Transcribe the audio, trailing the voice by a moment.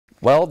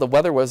Well, the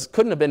weather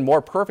couldn't have been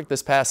more perfect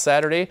this past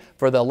Saturday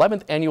for the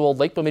 11th annual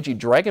Lake Bemidji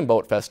Dragon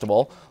Boat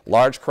Festival.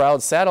 Large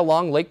crowds sat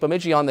along Lake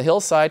Bemidji on the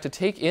hillside to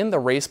take in the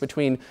race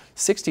between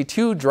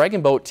 62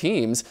 dragon boat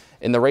teams.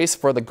 In the race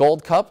for the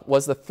Gold Cup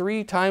was the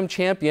three-time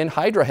champion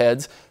Hydra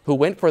heads, who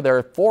went for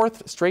their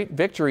fourth straight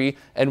victory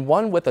and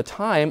won with a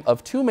time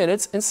of 2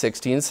 minutes and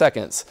 16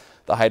 seconds.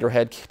 The Hydra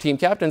head team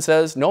captain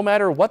says no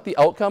matter what the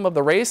outcome of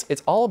the race,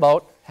 it's all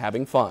about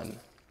having fun.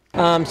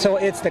 So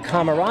it's the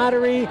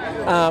camaraderie.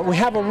 We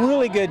have a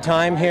really good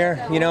time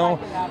here, you know,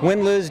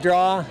 win, lose,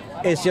 draw.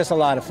 It's just a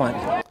lot of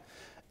fun.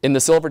 In the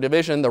silver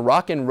division, the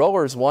Rockin'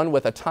 Rowers won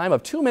with a time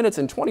of 2 minutes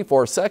and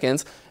 24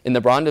 seconds. In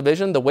the bronze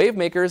division, the Wave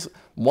Makers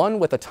won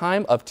with a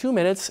time of 2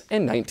 minutes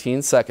and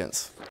 19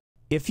 seconds.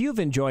 If you've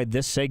enjoyed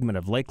this segment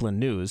of Lakeland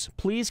News,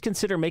 please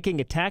consider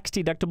making a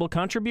tax-deductible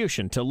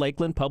contribution to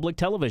Lakeland Public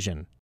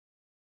Television.